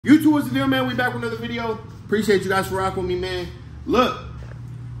YouTube, what's the deal, man? We back with another video. Appreciate you guys for rocking with me, man. Look,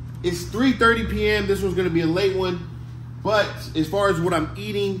 it's 3:30 p.m. This one's gonna be a late one, but as far as what I'm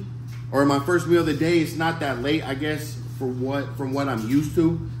eating or my first meal of the day, it's not that late, I guess, from what I'm used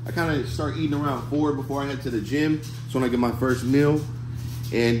to. I kind of start eating around 4 before I head to the gym. So when I get my first meal.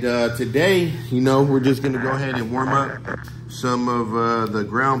 And today, you know, we're just gonna go ahead and warm up some of the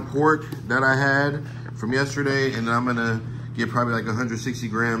ground pork that I had from yesterday, and I'm gonna get probably like 160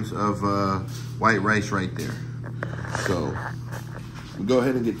 grams of white rice right there. So we'll go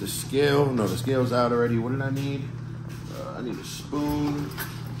ahead and get the scale. No, the scale's out already. What did I need? I need a spoon.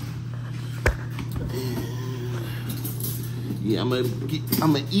 Yeah, I'm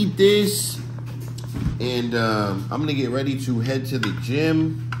gonna eat this, and I'm gonna get ready to head to the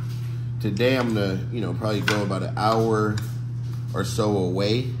gym. Today I'm gonna, you know, probably go about an hour or so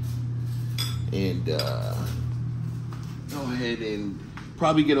away, and go ahead and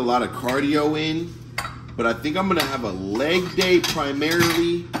probably get a lot of cardio in. But I think I'm gonna have a leg day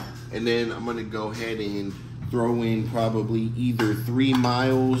primarily, and then I'm gonna go ahead and throw in probably either 3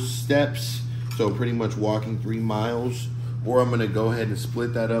 miles steps, so pretty much walking 3 miles, or I'm gonna go ahead and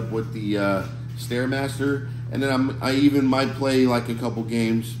split that up with the Stairmaster, and then I even might play like a couple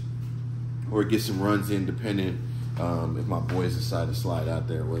games or get some runs in, depending if my boys decide to slide out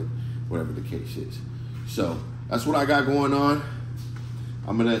there, with whatever the case is. So that's what I got going on.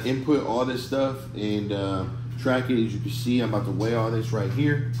 I'm gonna input all this stuff and track it. As you can see, I'm about to weigh all this right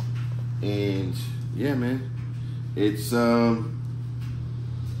here. And yeah, man, it's it's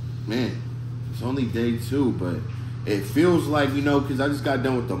only day 2, but it feels like, you know, because I just got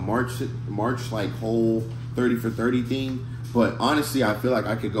done with the March like whole 30 for 30 thing. But honestly, I feel like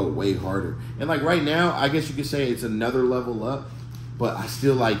I could go way harder. And like right now, I guess you could say it's another level up, but I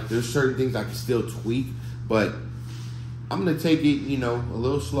still like, there's certain things I can still tweak, but I'm gonna take it, you know, a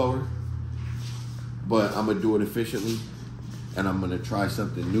little slower, but I'm gonna do it efficiently, and I'm gonna try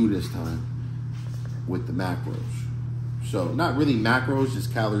something new this time with the macros. So not really macros,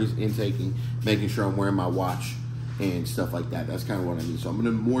 just calories intaking, making sure I'm wearing my watch and stuff like that. That's kind of what I need. So I'm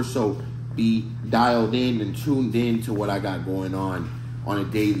gonna more so be dialed in and tuned in to what I got going on a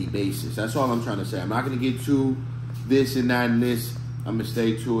daily basis. That's all I'm trying to say. I'm not gonna get to this and that and this. I'm gonna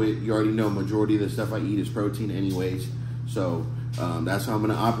stay to it. You already know majority of the stuff I eat is protein anyways. So that's how I'm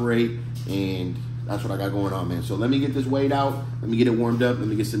gonna operate, and that's what I got going on, man. So let me get this weighed out. Let me get it warmed up. Let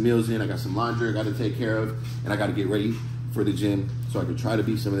me get some meals in. I got some laundry I gotta take care of, and I gotta get ready for the gym so I can try to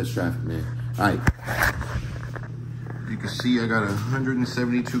beat some of this traffic, man. All right. You can see I got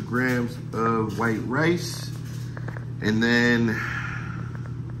 172 grams of white rice. And then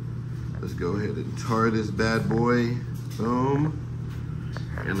let's go ahead and tar this bad boy. Boom.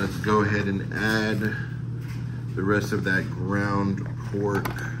 And let's go ahead and add the rest of that ground pork.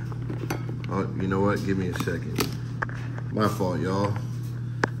 Oh, you know what? Give me a second. My fault, y'all.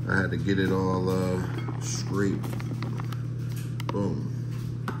 I had to get it all scraped. Boom.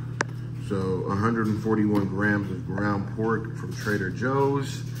 So 141 grams of ground pork from Trader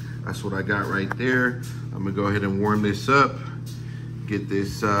Joe's. That's what I got right there. I'm gonna go ahead and warm this up, get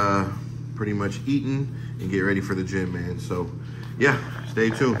this pretty much eaten, and get ready for the gym, man. So yeah, stay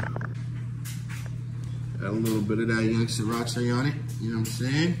tuned. Add a little bit of that youngster Rockstar on it, you know what I'm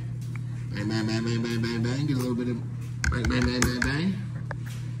saying? Bang, bang, bang, bang, bang, bang, bang. Get a little bit of bang, bang, bang, bang, bang.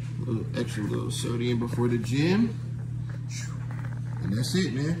 A little extra little sodium before the gym. And that's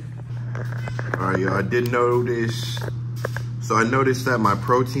it, man. All right, y'all, I did notice, so I noticed that my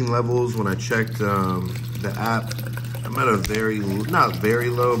protein levels, when I checked the app, I'm at a very, not very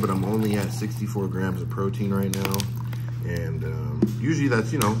low, but I'm only at 64 grams of protein right now. And usually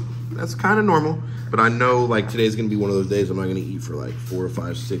that's, you know, that's kind of normal, but I know like today's gonna be one of those days I'm not gonna eat for like 4,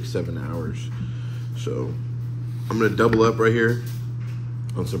 5, 6, 7 hours. So I'm gonna double up right here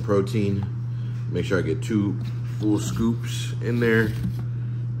on some protein. Make sure I get 2 full scoops in there.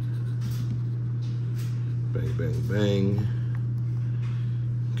 Bang, bang, bang.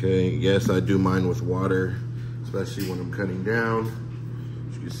 Okay, yes, I do mine with water, especially when I'm cutting down.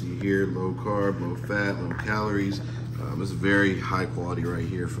 As you can see here, low carb, low fat, low calories. It's very high quality right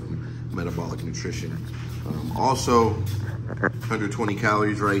here from Metabolic Nutrition. Also, 120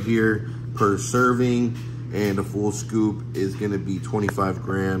 calories right here per serving, and a full scoop is gonna be 25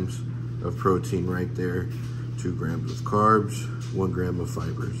 grams of protein right there, 2 grams of carbs, 1 gram of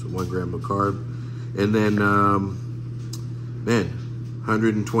fiber, so 1 gram of carb. And then, man,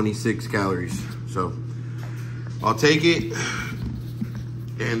 126 calories. So I'll take it.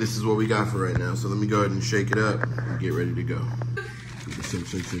 And this is what we got for right now. So let me go ahead and shake it up and get ready to go. Shake.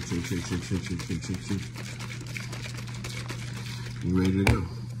 You ready to go?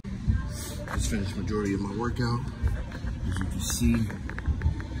 Just finished majority of my workout. As you can see,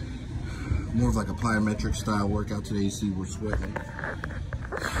 more of like a plyometric style workout today. You see we're sweating.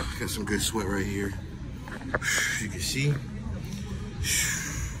 Got some good sweat right here. You can see,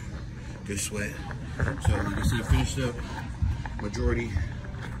 good sweat. So you can see finished up majority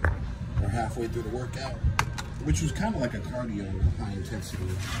or halfway through the workout, which was kind of like a cardio, high intensity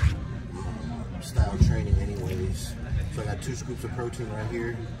style training anyways. So I got 2 scoops of protein right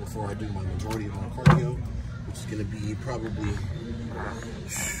here before I do my majority of my cardio, which is gonna be probably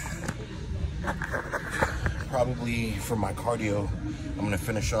for my cardio. I'm gonna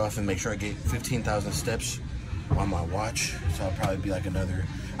finish off and make sure I get 15,000 steps on my watch. So I'll probably be like another,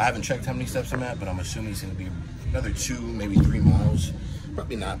 I haven't checked how many steps I'm at, but I'm assuming it's gonna be another 2, maybe 3 miles.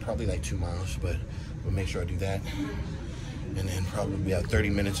 Probably not, probably like 2 miles, but we'll make sure I do that. And then probably about 30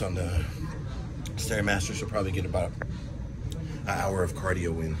 minutes on the Stairmaster, so probably get about an hour of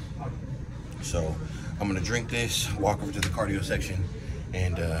cardio in. So I'm gonna drink this, walk over to the cardio section,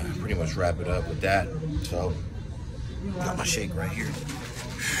 and pretty much wrap it up with that. So got my shake right here.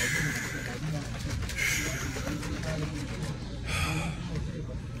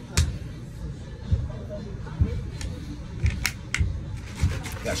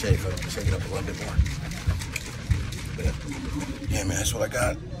 Got shake it up a little bit more. But yeah, man, that's what I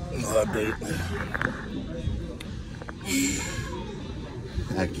got. No update.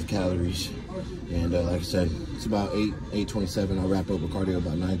 Active calories, and like I said, it's about 8:27. I'll wrap up with cardio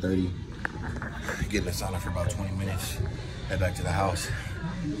about 9:30. Get in the sauna for about 20 minutes. Head back to the house.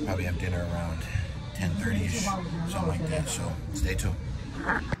 Probably have dinner around 10:30ish, something like that. So stay tuned.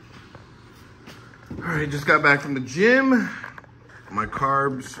 All right, just got back from the gym. My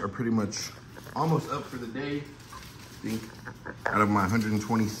carbs are pretty much almost up for the day. I think out of my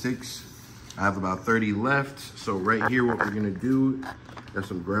 126, I have about 30 left. So right here, what we're gonna do, got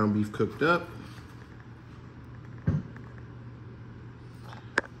some ground beef cooked up.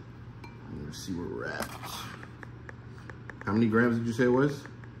 Let's see where we're at. How many grams did you say it was?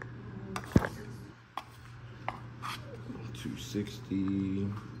 260.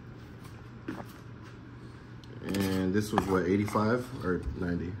 And this was what, 85 or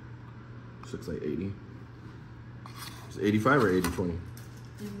 90? This looks like 80. It's 85 or 80-20?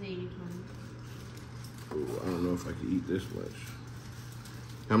 This is 80-20. Ooh, I don't know if I could eat this much.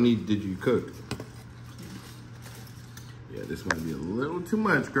 How many did you cook? Yeah, this might be a little too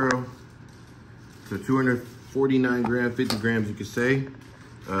much, girl. So 249 grams, 50 grams, you could say,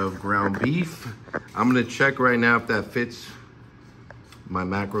 of ground beef. I'm gonna check right now if that fits my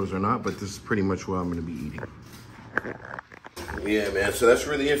macros or not, but this is pretty much what I'm gonna be eating. Yeah, man, so that's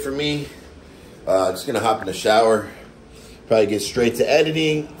really it for me. Just gonna hop in the shower, probably get straight to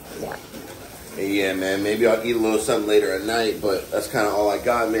editing. And yeah, man, maybe I'll eat a little something later at night, but that's kind of all I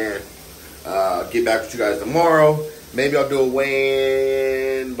got, man. Get back with you guys tomorrow. Maybe I'll do a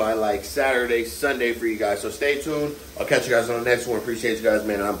weigh-in by like Saturday, Sunday for you guys. So stay tuned. I'll catch you guys on the next one. Appreciate you guys,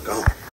 man. I'm gone.